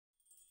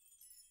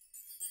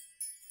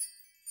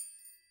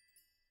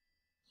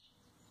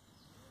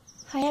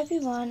Hi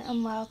everyone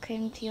and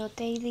welcome to your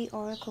daily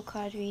oracle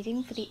card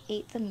reading for the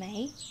 8th of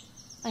May.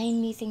 I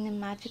am using the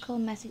Magical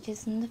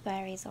Messages from the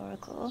Fairies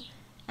oracle,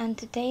 and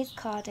today's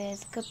card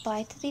is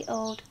Goodbye to the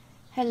Old,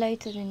 Hello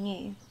to the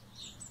New.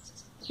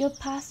 Your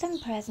past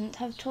and present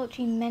have taught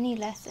you many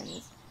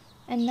lessons,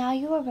 and now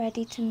you are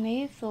ready to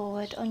move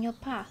forward on your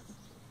path.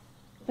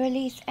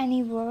 Release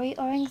any worry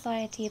or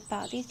anxiety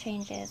about these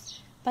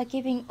changes by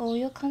giving all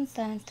your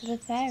concerns to the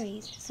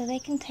fairies so they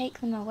can take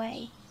them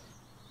away.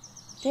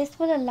 This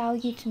will allow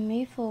you to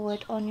move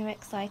forward on your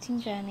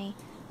exciting journey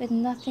with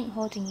nothing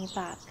holding you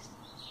back.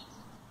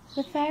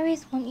 The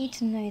fairies want you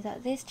to know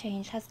that this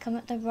change has come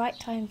at the right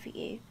time for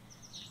you,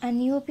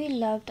 and you will be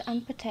loved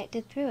and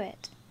protected through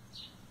it.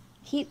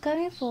 Keep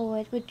going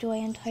forward with joy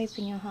and hope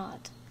in your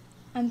heart,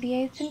 and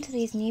be open to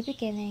these new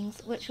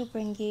beginnings which will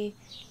bring you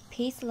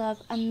peace, love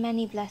and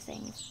many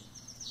blessings.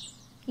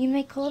 You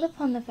may call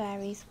upon the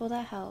fairies for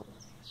their help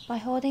by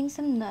holding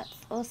some nuts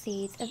or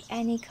seeds of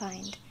any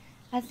kind,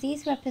 as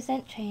these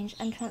represent change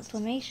and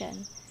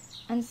transformation,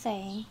 and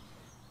saying,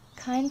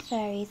 "Kind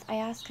fairies, I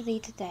ask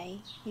thee today,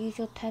 use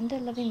your tender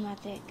loving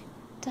magic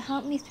to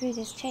help me through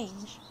this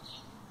change."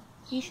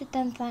 You should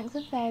then thank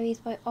the fairies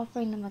by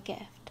offering them a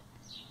gift.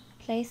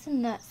 Place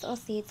some nuts or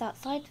seeds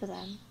outside for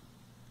them.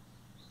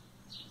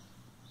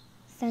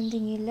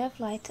 Sending you love,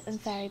 light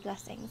and fairy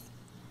blessings.